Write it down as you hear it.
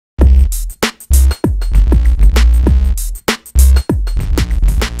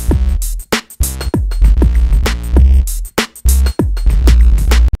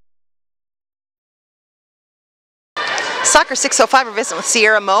Soccer 605, we're visiting with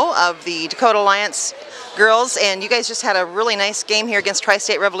Sierra Moe of the Dakota Alliance girls, and you guys just had a really nice game here against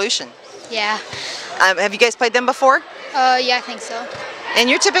Tri-State Revolution. Yeah. Have you guys played them before? Yeah, I think so. And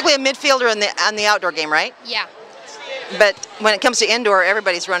you're typically a midfielder on the outdoor game, right? Yeah. But when it comes to indoor,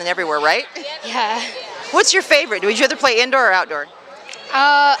 everybody's running everywhere, right? Yeah. What's your favorite? Would you rather play indoor or outdoor?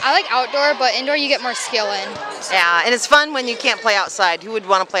 I like outdoor, but indoor you get more skill in. Yeah, and it's fun when you can't play outside. Who would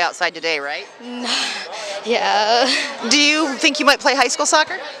want to play outside today, right? Yeah. Do you think you might play high school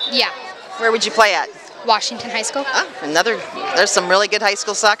soccer? Yeah. Where would you play at? Washington High School. There's some really good high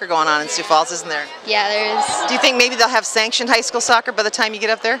school soccer going on in Sioux Falls, isn't there? Yeah, there is. Do you think maybe they'll have sanctioned high school soccer by the time you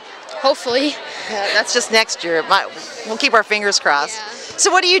get up there? Hopefully. Yeah, that's just next year. We'll keep our fingers crossed. Yeah.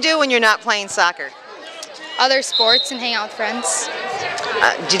 So what do you do when you're not playing soccer? Other sports and hang out with friends.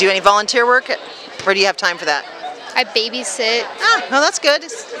 Do you do any volunteer work, or do you have time for that? I babysit. Well, that's good.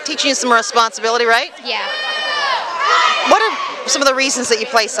 It's teaching you some responsibility, right? Yeah. What are some of the reasons that you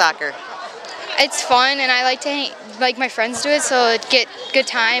play soccer? It's fun, and I like my friends do it, so get good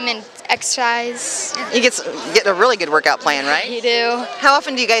time and exercise. You get a really good workout playing, right? You do. How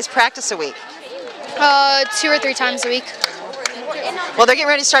often do you guys practice a week? 2 or 3 times a week. Well, they're getting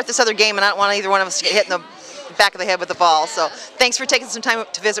ready to start this other game, and I don't want either one of us to get hit in the back of the head with the ball. So thanks for taking some time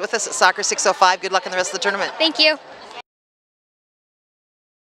to visit with us at Soccer 605. Good luck in the rest of the tournament. Thank you.